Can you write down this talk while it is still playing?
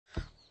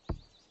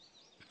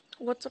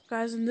What's up,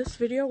 guys? In this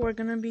video we're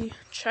gonna be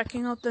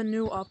checking out the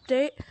new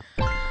update.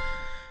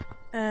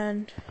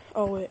 And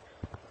oh wait,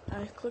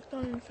 I clicked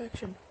on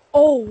infection.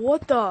 Oh,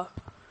 what the?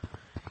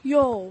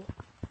 Yo,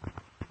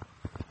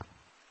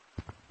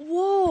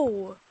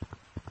 whoa,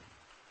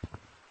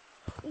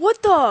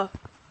 what the?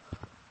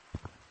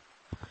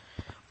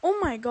 Oh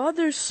my god,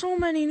 there's so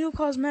many new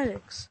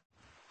cosmetics.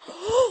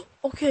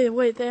 Okay,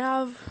 wait, they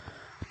have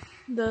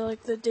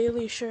the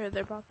daily shirt.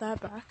 They brought that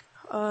back.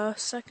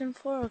 Second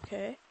floor,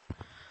 okay.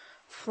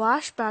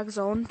 Flashback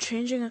zone,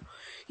 changing it.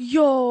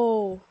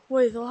 Yo,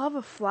 wait, they'll have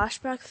a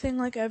flashback thing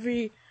like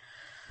every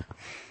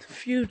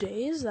few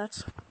days.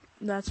 That's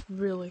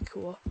really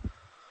cool.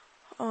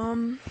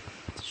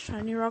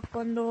 Shiny rock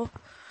bundle.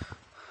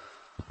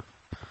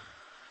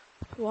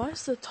 Why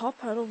is the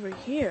top hat over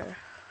here?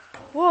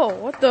 Whoa,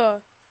 what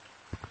the?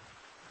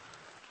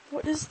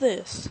 What is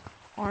this?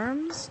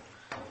 Arms?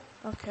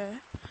 Okay.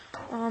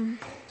 I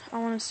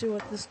want to see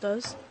what this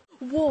does.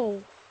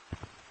 Whoa.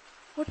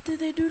 What did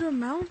they do to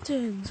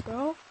mountains,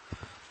 bro?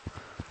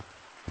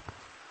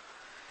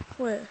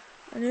 Wait,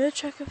 I need to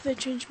check if they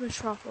changed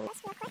Metropolis.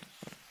 Real quick.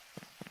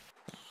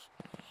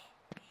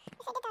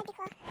 If I did, that would be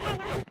cool. Oh,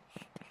 no.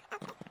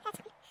 Okay, that's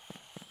fine.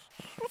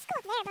 Let's go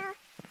up there, bro.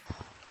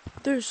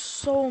 There's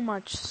so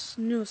much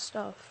new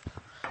stuff.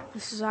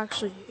 This is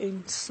actually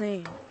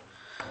insane.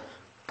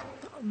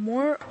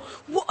 More...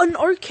 What, an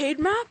arcade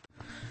map?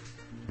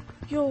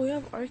 Yo, we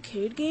have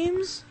arcade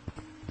games?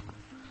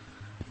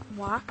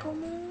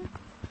 Whack-a-mole?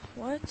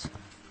 What?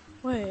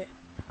 Wait.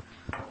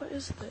 What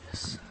is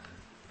this?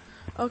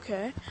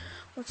 Okay.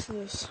 What's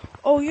this?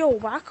 Oh, yo,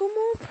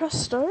 Whack-a-mole? Press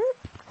start?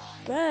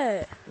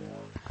 Bet. No,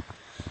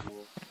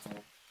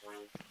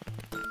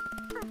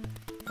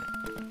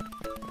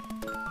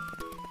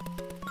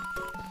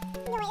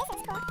 wait, this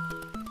is cool.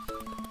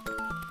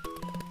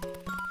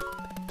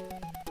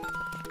 Oh,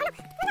 no.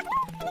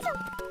 This one.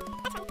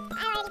 That's fine. I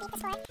already beat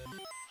this floor.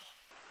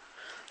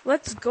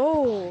 Let's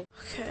go.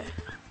 Okay.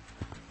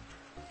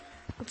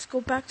 Let's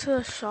go back to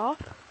the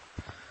shop.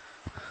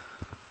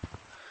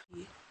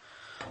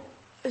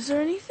 Is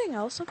there anything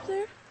else up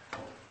there?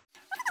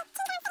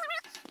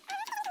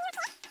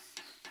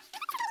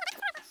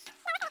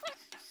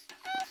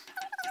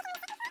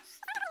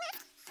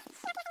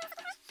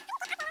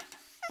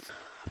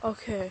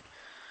 Okay.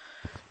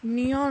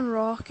 Neon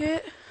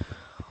rocket.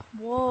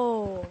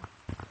 Whoa.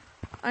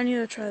 I need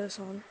to try this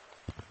on.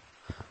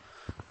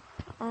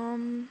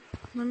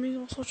 Let me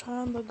also try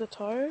on the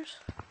guitars.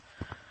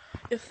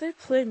 If they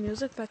play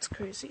music, that's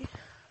crazy.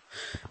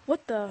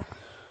 What the?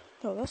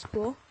 Oh, that's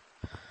cool.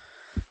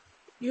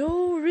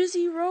 Yo,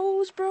 Rizzy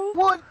Rose, bro.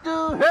 What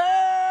the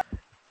heck?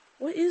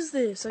 What is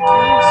this? A can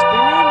of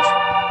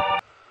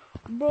spinach?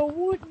 Bro,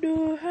 what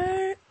the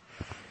heck?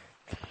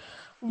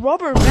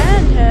 Rubber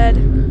band head.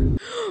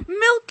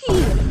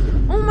 Milky!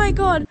 Oh my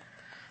god.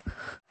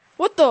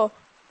 What the?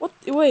 What?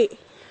 Wait.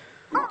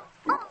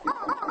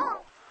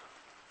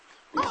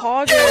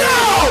 Hog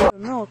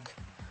milk.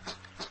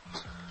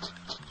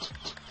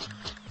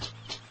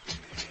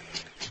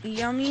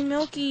 Yummy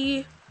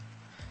Milky.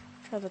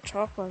 Try the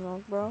chocolate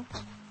milk, bro.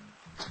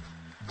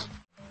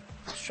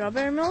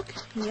 Strawberry milk.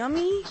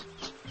 Yummy.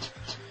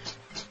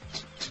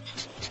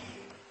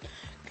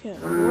 Okay,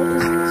 what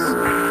is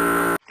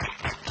this?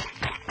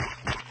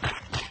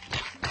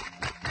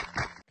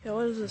 Okay,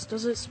 what is this?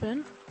 Does it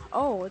spin?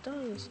 Oh, it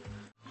does.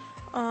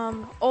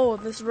 Oh,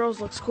 this rose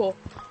looks cool.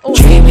 Oh,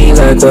 treat me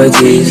like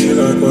Ortiz,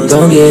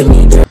 don't get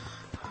me down.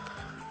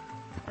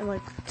 And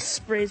like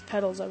sprays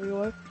petals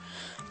everywhere.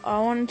 I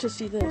wanted to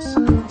see this.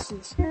 What's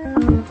this?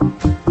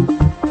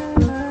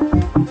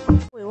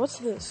 Wait, what's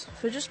this?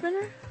 Fidget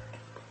spinner?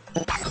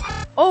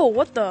 Oh,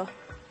 what the?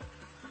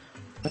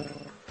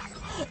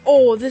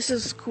 Oh, this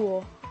is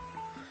cool.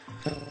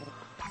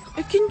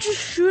 It can just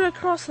shoot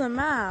across the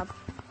map.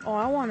 Oh,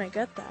 I want to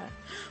get that.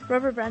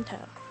 Rubber band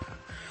tab.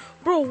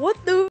 Bro,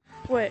 what the?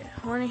 Wait,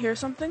 I want to hear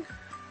something.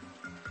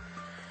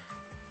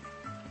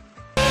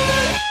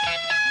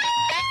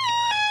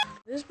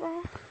 This,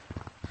 bro?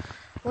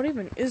 What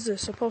even is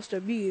this supposed to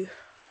be?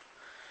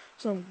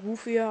 Some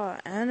goofy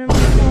anime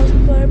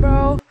cosplay,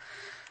 bro?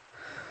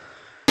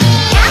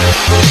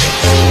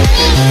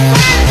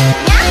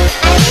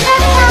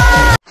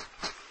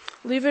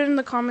 Leave it in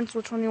the comments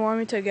which one you want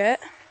me to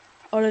get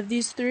out of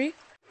these three.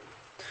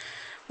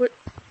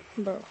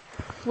 Bro,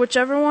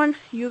 whichever one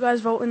you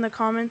guys vote in the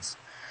comments,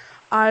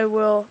 I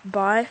will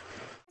buy.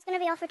 That's gonna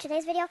be all for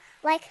today's video.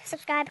 Like,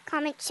 subscribe,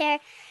 comment, share,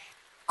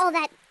 all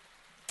that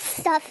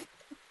stuff.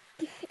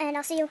 And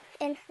I'll see you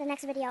in the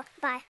next video. Bye.